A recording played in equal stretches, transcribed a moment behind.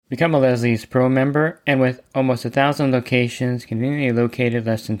Become a Leslie's Pro member, and with almost 1,000 locations conveniently located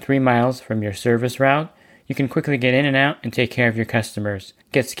less than 3 miles from your service route, you can quickly get in and out and take care of your customers.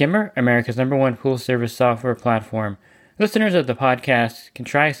 Get Skimmer, America's #1 pool service software platform. Listeners of the podcast can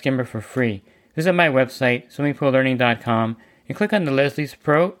try Skimmer for free. Visit my website, swimmingpoollearning.com, and click on the Leslie's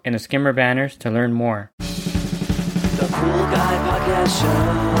Pro and the Skimmer banners to learn more. The Pool Guy Podcast Show.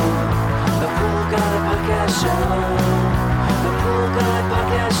 The Pool Guy Podcast Show. The Pool Guy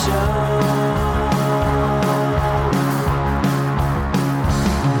Podcast Show.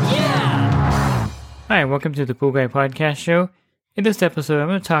 Yeah! Hi, welcome to the Pool Guy Podcast Show. In this episode, I'm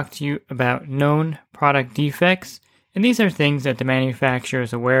going to talk to you about known product defects, and these are things that the manufacturer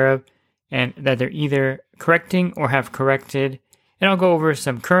is aware of and that they're either correcting or have corrected. And I'll go over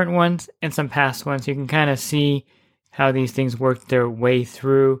some current ones and some past ones so you can kind of see how these things work their way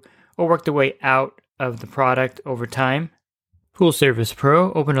through or work their way out of the product over time. Pool Service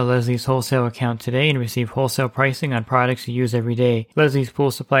Pro. Open a Leslie's wholesale account today and receive wholesale pricing on products you use every day. Leslie's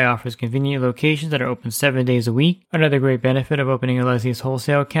Pool Supply offers convenient locations that are open 7 days a week. Another great benefit of opening a Leslie's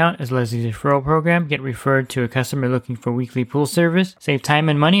wholesale account is Leslie's referral program. Get referred to a customer looking for weekly pool service. Save time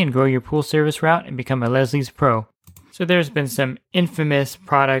and money and grow your pool service route and become a Leslie's Pro. So there's been some infamous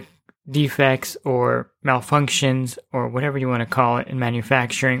product defects or malfunctions or whatever you want to call it in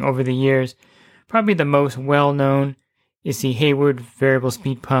manufacturing over the years. Probably the most well-known is the Hayward variable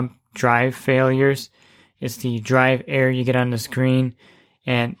speed pump drive failures. It's the drive error you get on the screen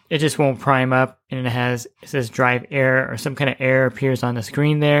and it just won't prime up, and it says drive error or some kind of error appears on the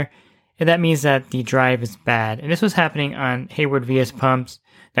screen there, and that means that the drive is bad. And this was happening on Hayward VS pumps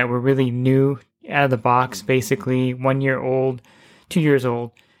that were really new out of the box, basically 1 year old, 2 years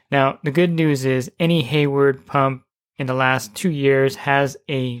old. Now, the good news is any Hayward pump in the last 2 years has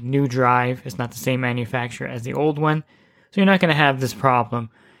a new drive. It's not the same manufacturer as the old one, so you're not going to have this problem.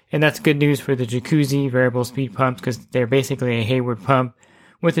 And that's good news for the Jacuzzi variable speed pumps because they're basically a Hayward pump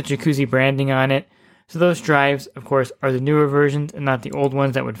with the Jacuzzi branding on it. So those drives, of course, are the newer versions and not the old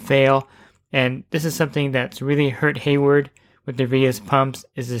ones that would fail. And this is something that's really hurt Hayward with their VS pumps,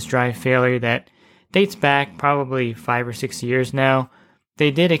 is this drive failure that dates back probably 5 or 6 years now.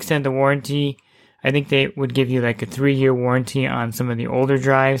 They did extend the warranty. I think they would give you like a 3-year warranty on some of the older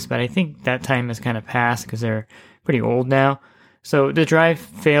drives, but I think that time has kind of passed because they're pretty old now. So the drive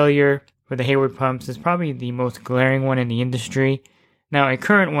failure for the Hayward pumps is probably the most glaring one in the industry. Now, a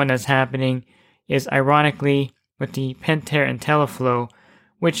current one that's happening is ironically with the Pentair Intelliflo,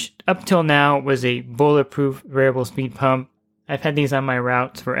 which up till now was a bulletproof variable speed pump. I've had these on my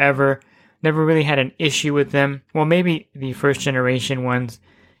routes forever. Never really had an issue with them. Well, maybe the first generation ones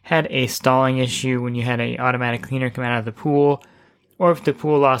had a stalling issue when you had an automatic cleaner come out of the pool, or if the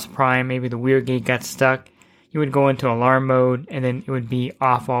pool lost prime, maybe the weir gate got stuck, you would go into alarm mode and then it would be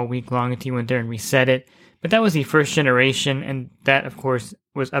off all week long until you went there and reset it. But that was the first generation, and that of course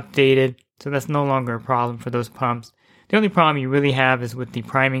was updated, so that's no longer a problem for those pumps. The only problem you really have is with the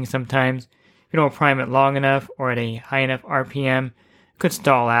priming sometimes. If you don't prime it long enough or at a high enough RPM, it could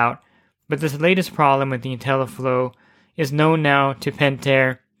stall out. But this latest problem with the Intelliflo is known now to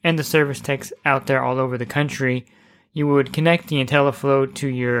Pentair and the service techs out there all over the country. You would connect the Intelliflo to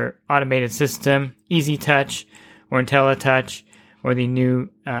your automated system, Easy Touch or IntelliTouch, or the new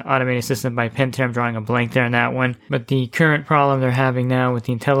automated system by Pentair. I'm drawing a blank there on that one. But the current problem they're having now with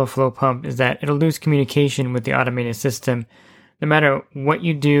the Intelliflo pump is that it'll lose communication with the automated system. No matter what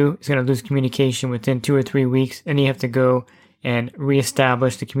you do, it's going to lose communication within 2 or 3 weeks, and you have to go and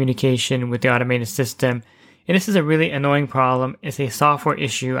reestablish the communication with the automated system. And this is a really annoying problem. It's a software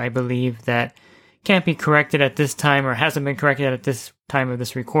issue, I believe, that can't be corrected at this time or hasn't been corrected at this time of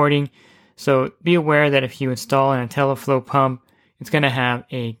this recording. So be aware that if you install an Intelliflo pump, it's going to have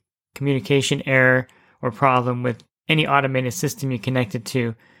a communication error or problem with any automated system you connect it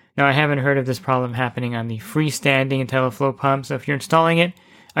to. Now, I haven't heard of this problem happening on the freestanding Intelliflo pump. So if you're installing it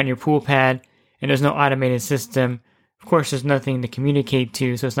on your pool pad and there's no automated system, of course, there's nothing to communicate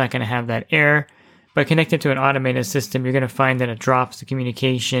to, so it's not going to have that error. But connected to an automated system, you're going to find that it drops the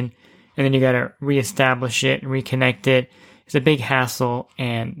communication, and then you got to reestablish it and reconnect it. It's a big hassle,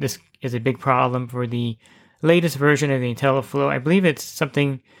 and this is a big problem for the latest version of the Intelliflo. I believe it's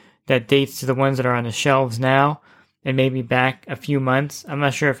something that dates to the ones that are on the shelves now, and maybe back a few months. I'm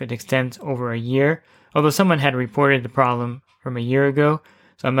not sure if it extends over a year, although someone had reported the problem from a year ago,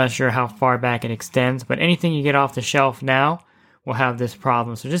 so I'm not sure how far back it extends. But anything you get off the shelf now will have this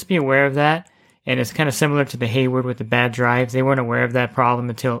problem, so just be aware of that. And it's kind of similar to the Hayward with the bad drives. They weren't aware of that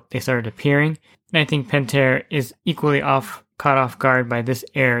problem until they started appearing. And I think Pentair is equally caught off guard by this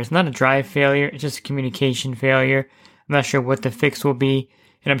error. It's not a drive failure, it's just a communication failure. I'm not sure what the fix will be.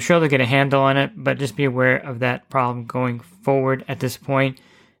 and I'm sure they'll get a handle on it, but just be aware of that problem going forward at this point.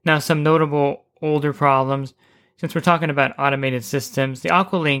 Now, some notable older problems. Since we're talking about automated systems, the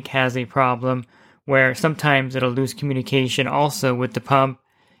Aqualink has a problem where sometimes it'll lose communication also with the pump,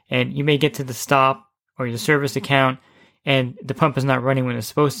 and you may get to the stop or the service account, and the pump is not running when it's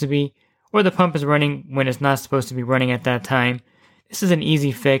supposed to be, or the pump is running when it's not supposed to be running at that time. This is an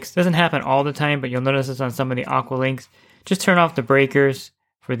easy fix. Doesn't happen all the time, but you'll notice this on some of the Aqualinks. Just turn off the breakers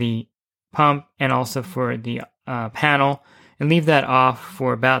for the pump and also for the panel, and leave that off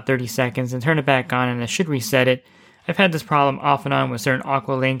for about 30 seconds and turn it back on, and it should reset it. I've had this problem off and on with certain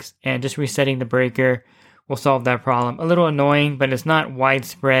Aqualinks, and just resetting the breaker will solve that problem. A little annoying, but it's not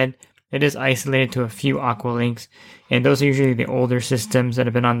widespread. It is isolated to a few Aqualinks, and those are usually the older systems that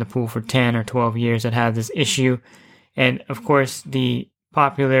have been on the pool for 10 or 12 years that have this issue. And of course, the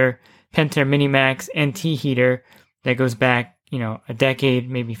popular Pentair Minimax NT heater that goes back, a decade,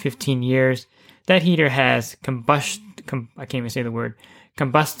 maybe 15 years. That heater has combustible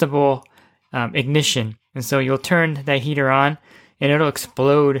ignition. And so you'll turn that heater on and it'll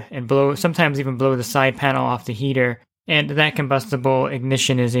explode and blow, sometimes even blow the side panel off the heater. And that combustible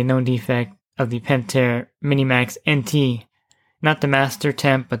ignition is a known defect of the Pentair Minimax NT. Not the Master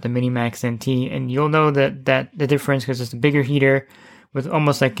Temp, but the Minimax NT. And you'll know that the difference because it's a bigger heater with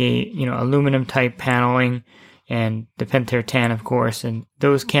almost like a, aluminum type paneling, and the Pentair Tan, of course. And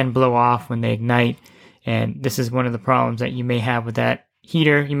those can blow off when they ignite. And this is one of the problems that you may have with that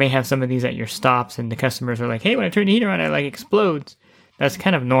heater. You may have some of these at your stops, and the customers are like, hey, when I turn the heater on, it explodes. That's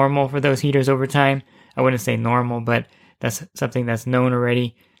kind of normal for those heaters over time. I wouldn't say normal, but that's something that's known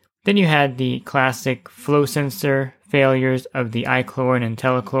already. Then you had the classic flow sensor failures of the iChlor and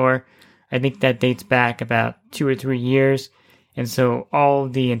Intelliflo. I think that dates back about 2 or 3 years. And so all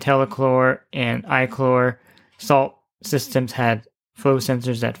the Intelliflo and iChlor salt systems had flow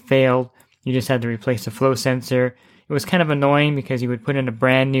sensors that failed. You just had to replace the flow sensor. It was kind of annoying because you would put in a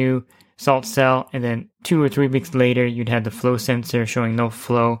brand new salt cell, and then 2 or 3 weeks later, you'd have the flow sensor showing no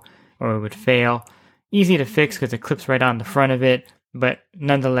flow, or it would fail. Easy to fix because it clips right on the front of it, but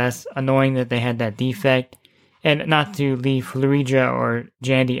nonetheless annoying that they had that defect. And not to leave Fluidra or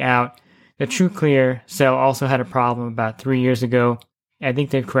Jandy out, the TrueClear cell also had a problem about 3 years ago. I think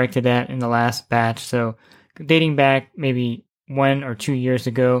they've corrected that in the last batch. So dating back maybe 1 or 2 years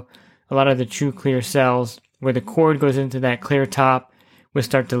ago, a lot of the TrueClear cells where the cord goes into that clear top would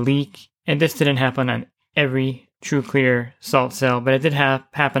start to leak. And this didn't happen on every TrueClear salt cell, but it did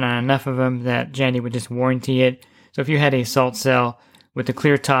happen on enough of them that Jandy would just warranty it. So if you had a salt cell with the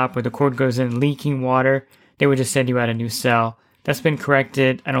clear top where the cord goes in leaking water, they would just send you out a new cell. That's been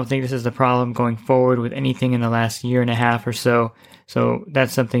corrected. I don't think this is the problem going forward with anything in the last year and a half or so. So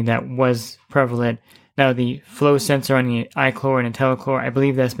that's something that was prevalent. Now the flow sensor on the iChlor and Intelliflo, I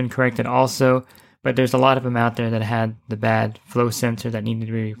believe that's been corrected also, but there's a lot of them out there that had the bad flow sensor that needed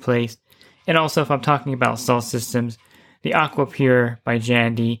to be replaced. And also, if I'm talking about salt systems, the AquaPure by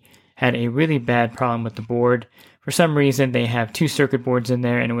Jandy had a really bad problem with the board. For some reason, they have 2 circuit boards in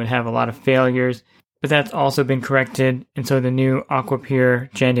there and it would have a lot of failures, but that's also been corrected. And so the new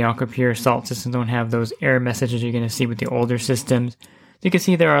AquaPure, Jandy AquaPure salt systems don't have those error messages you're going to see with the older systems. So you can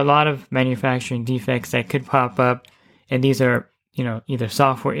see there are a lot of manufacturing defects that could pop up, and these are, either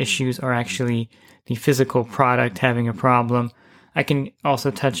software issues or actually the physical product having a problem. I can also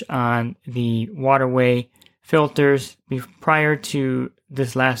touch on the waterway filters. Prior to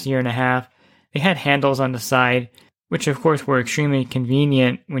this last year and a half, they had handles on the side, which of course were extremely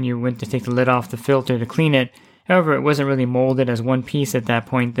convenient when you went to take the lid off the filter to clean it. However, it wasn't really molded as one piece at that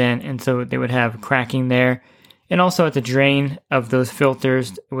point then, and so they would have cracking there. And also at the drain of those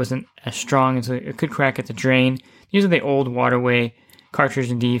filters, it wasn't as strong, and so it could crack at the drain. These are the old waterway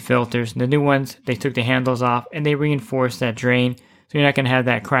cartridge and D filters. The new ones, they took the handles off and they reinforced that drain, so you're not going to have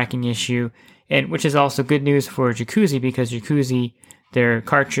that cracking issue. And which is also good news for Jacuzzi, because Jacuzzi, their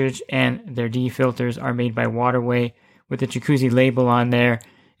cartridge and their D filters are made by Waterway with the Jacuzzi label on there.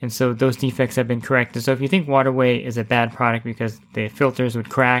 And so those defects have been corrected. So if you think Waterway is a bad product because the filters would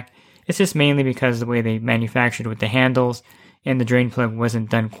crack, it's just mainly because of the way they manufactured with the handles and the drain plug wasn't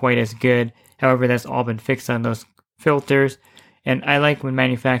done quite as good. However, that's all been fixed on those filters. And I like when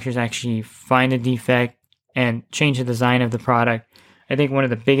manufacturers actually find a defect and change the design of the product. I think one of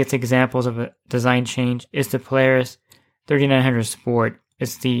the biggest examples of a design change is the Polaris 3900 Sport.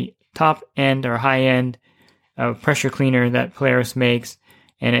 It's the top end or high end pressure cleaner that Polaris makes,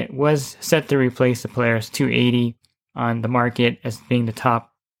 and it was set to replace the Polaris 280 on the market as being the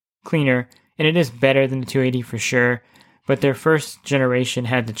top cleaner, and it is better than the 280 for sure, but their first generation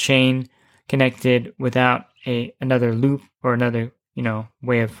had the chain connected without another loop or another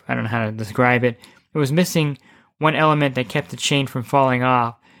way of, I don't know how to describe it. It was missing one element that kept the chain from falling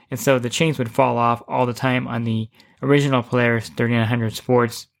off, and so the chains would fall off all the time on the original Polaris 3900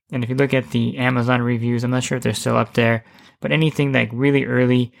 Sports. And if you look at the Amazon reviews, I'm not sure if they're still up there, but anything like really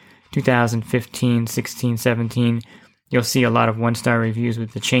early 2015, 16, 17, you'll see a lot of one-star reviews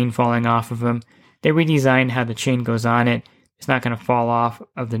with the chain falling off of them. They redesigned how the chain goes on it. It's not going to fall off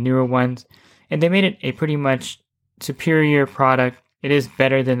of the newer ones. And they made it a pretty much superior product. It is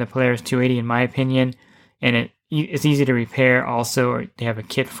better than the Polaris 280 in my opinion, and it's easy to repair also, or they have a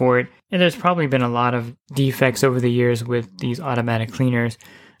kit for it. And there's probably been a lot of defects over the years with these automatic cleaners.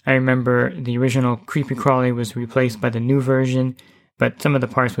 I remember the original Creepy Crawly was replaced by the new version, but some of the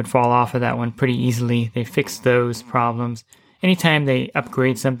parts would fall off of that one pretty easily. They fixed those problems. Anytime they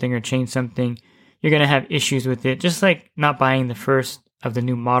upgrade something or change something, you're going to have issues with it. Just like not buying the first of the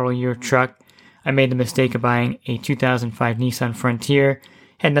new model year truck. I made the mistake of buying a 2005 Nissan Frontier.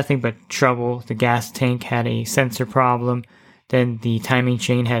 Had nothing but trouble. The gas tank had a sensor problem. Then the timing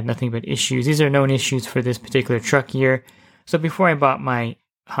chain had nothing but issues. These are known issues for this particular truck year. So before I bought my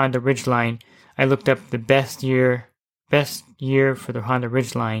Honda Ridgeline, I looked up the best year for the Honda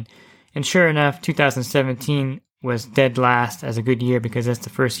Ridgeline. And sure enough, 2017 was dead last as a good year because that's the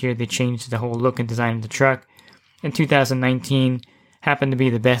first year they changed the whole look and design of the truck. And 2019 happened to be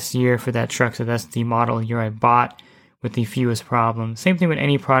the best year for that truck, so that's the model year I bought with the fewest problems. Same thing with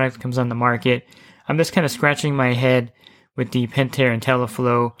any product that comes on the market. I'm just kind of scratching my head with the Pentair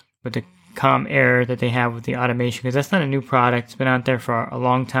Intelliflo, with the COM error that they have with the automation, because that's not a new product. It's been out there for a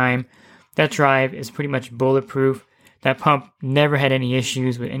long time. That drive is pretty much bulletproof. That pump never had any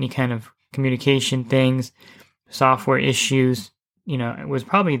issues with any kind of communication things, software issues. It was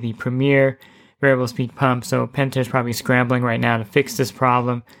probably the premier variable speed pump, so Pentair's probably scrambling right now to fix this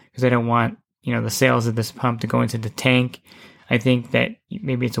problem because they don't want, the sales of this pump to go into the tank. I think that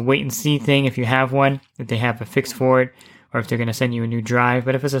maybe it's a wait and see thing if you have one, if they have a fix for it, or if they're going to send you a new drive.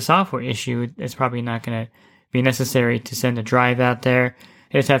 But if it's a software issue, it's probably not going to be necessary to send a drive out there.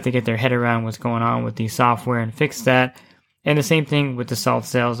 They just have to get their head around what's going on with the software and fix that. And the same thing with the salt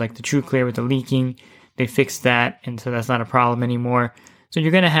cells, like the True Clear with the leaking. They fixed that, and so that's not a problem anymore. So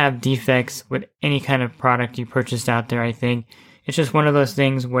you're going to have defects with any kind of product you purchased out there, I think. It's just one of those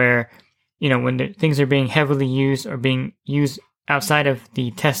things where, when things are being heavily used or being used outside of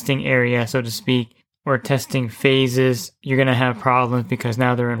the testing area, so to speak, or testing phases, you're going to have problems because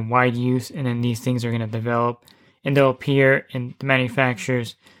now they're in wide use, and then these things are going to develop and they'll appear, and the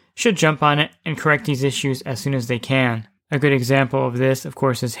manufacturers should jump on it and correct these issues as soon as they can. A good example of this, of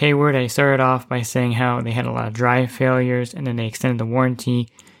course, is Hayward. I started off by saying how they had a lot of drive failures, and then they extended the warranty,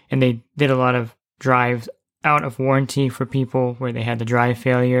 and they did a lot of drives out of warranty for people where they had the drive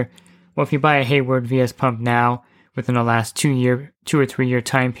failure. Well, if you buy a Hayward VS pump now, within the last 2 or 3 year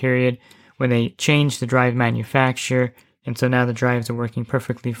time period, when they changed the drive manufacturer, and so now the drives are working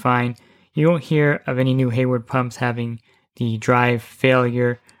perfectly fine, you won't hear of any new Hayward pumps having the drive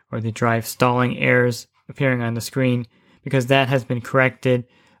failure or the drive stalling errors appearing on the screen, because that has been corrected,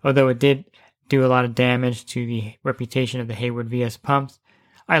 although it did do a lot of damage to the reputation of the Hayward VS pumps.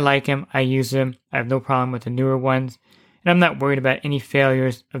 I like them, I use them, I have no problem with the newer ones, and I'm not worried about any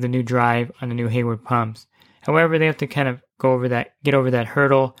failures of the new drive on the new Hayward pumps. However, they have to kind of get over that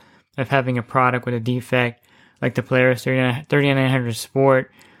hurdle of having a product with a defect, like the Polaris 3900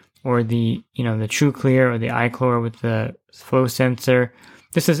 Sport, or the True Clear or the iChlor with the flow sensor.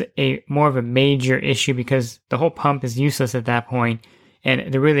 This is more of a major issue because the whole pump is useless at that point,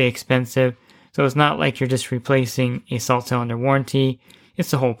 and they're really expensive. So it's not like you're just replacing a salt cell under warranty. It's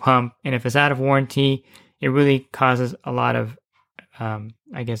the whole pump, and if it's out of warranty, it really causes a lot of,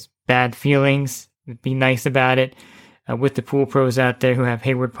 bad feelings. Be nice about it. With the pool pros out there who have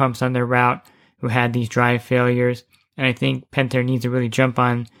Hayward pumps on their route, who had these drive failures, and I think Pentair needs to really jump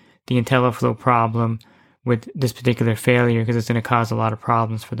on the Intelliflo problem with this particular failure, because it's going to cause a lot of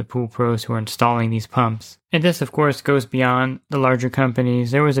problems for the pool pros who are installing these pumps. And this, of course, goes beyond the larger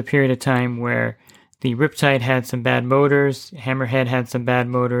companies. There was a period of time where the Riptide had some bad motors, Hammerhead had some bad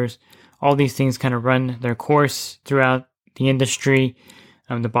motors. All these things kind of run their course throughout the industry.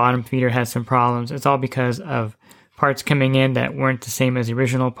 The bottom feeder has some problems. It's all because of parts coming in that weren't the same as the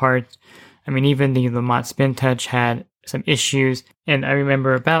original parts. I mean, even the Lamont Spin Touch had some issues. And I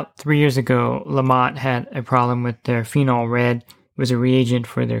remember about 3 years ago, Lamont had a problem with their Phenol Red. It was a reagent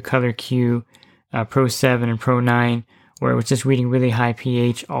for their Color Q Pro 7 and Pro 9, where it was just reading really high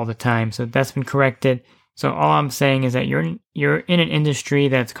pH all the time. So that's been corrected. So all I'm saying is that you're in an industry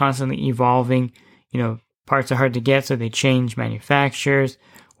that's constantly evolving. Parts are hard to get, so they change manufacturers,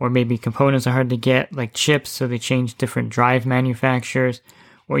 or maybe components are hard to get, like chips, so they change different drive manufacturers,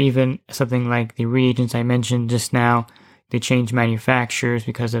 or even something like the reagents I mentioned just now, they change manufacturers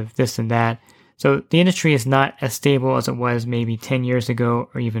because of this and that. So the industry is not as stable as it was maybe 10 years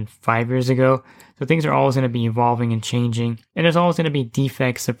ago or even 5 years ago. So things are always going to be evolving and changing, and there's always going to be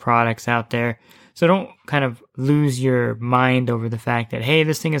defects of products out there. So don't kind of lose your mind over the fact that, hey,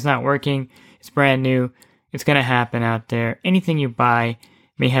 this thing is not working, it's brand new, it's going to happen out there. Anything you buy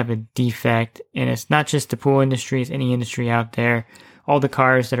may have a defect, and it's not just the pool industry, it's any industry out there. All the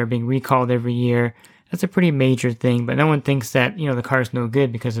cars that are being recalled every year, that's a pretty major thing, but no one thinks that, the car is no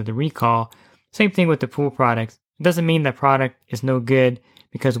good because of the recall. Same thing with the pool products. It doesn't mean the product is no good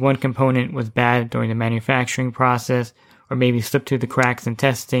because one component was bad during the manufacturing process or maybe slipped through the cracks in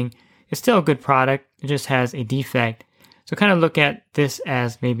testing. It's still a good product, it just has a defect. So kind of look at this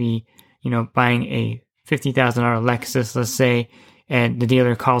as maybe, buying a $50,000 Lexus, let's say, and the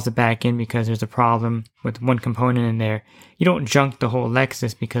dealer calls it back in because there's a problem with one component in there. You don't junk the whole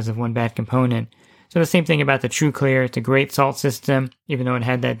Lexus because of one bad component. So the same thing about the TruClear. It's a great salt system, even though it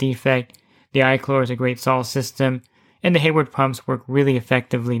had that defect. The iChlor is a great salt system. And the Hayward pumps work really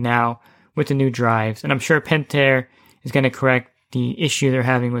effectively now with the new drives. And I'm sure Pentair is going to correct the issue they're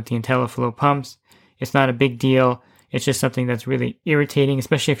having with the Intelliflo pumps. It's not a big deal. It's just something that's really irritating,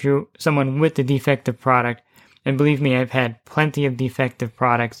 especially if you're someone with the defective product. And believe me, I've had plenty of defective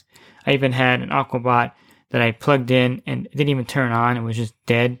products. I even had an Aquabot that I plugged in and it didn't even turn on. It was just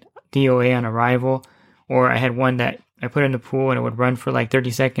dead, DOA on arrival. Or I had one that I put in the pool and it would run for like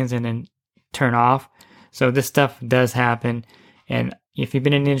 30 seconds and then turn off. So this stuff does happen. And if you've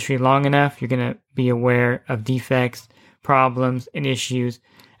been in the industry long enough, you're going to be aware of defects, problems, and issues.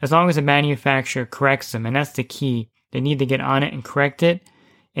 As long as the manufacturer corrects them, and that's the key. They need to get on it and correct it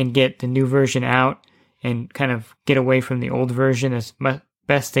and get the new version out and kind of get away from the old version as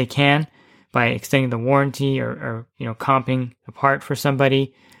best they can by extending the warranty or comping a part for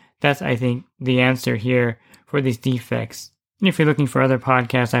somebody. That's, I think, the answer here for these defects. And if you're looking for other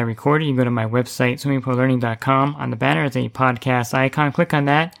podcasts I recorded, you can go to my website, swimmingpoollearning.com. On the banner is a podcast icon. Click on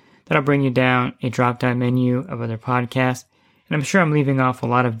that. That'll bring you down a drop-down menu of other podcasts. And I'm sure I'm leaving off a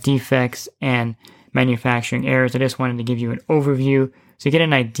lot of defects and manufacturing errors. I just wanted to give you an overview so you get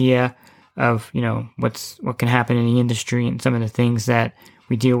an idea of, what can happen in the industry and some of the things that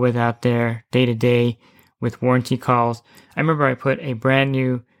we deal with out there day to day with warranty calls. I remember I put a brand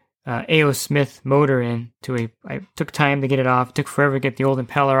new A.O. Smith motor in I took time to get it off. It took forever to get the old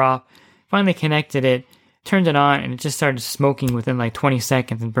impeller off. Finally connected it, turned it on, and it just started smoking within like 20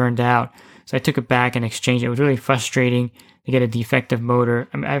 seconds and burned out. So I took it back and exchanged it. It was really frustrating to get a defective motor.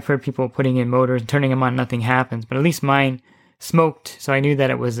 I mean, I've heard people putting in motors and turning them on, nothing happens, but at least mine smoked, so I knew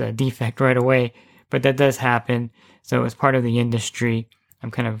that it was a defect right away. But that does happen, so it's part of the industry. I'm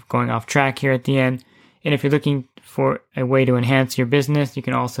kind of going off track here at the end. And if you're looking for a way to enhance your business, you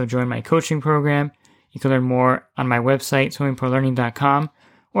can also join my coaching program. You can learn more on my website, swimmingpoollearning.com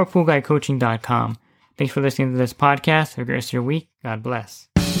or poolguycoaching.com. Thanks for listening to this podcast. Have a great rest of your week. God bless.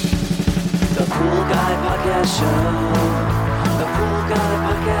 The Pool Guy Podcast Show. The Pool Guy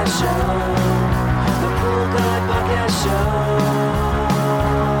Podcast Show. The Pool Guy Podcast Show.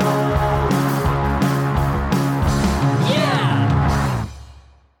 Yeah!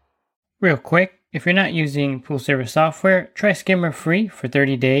 Real quick, if you're not using pool service software, try Skimmer free for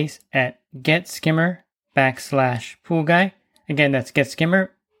 30 days at getskimmer.com/poolguy. Again, that's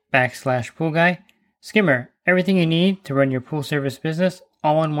getskimmer.com/poolguy. Skimmer, everything you need to run your pool service business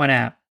all in one app.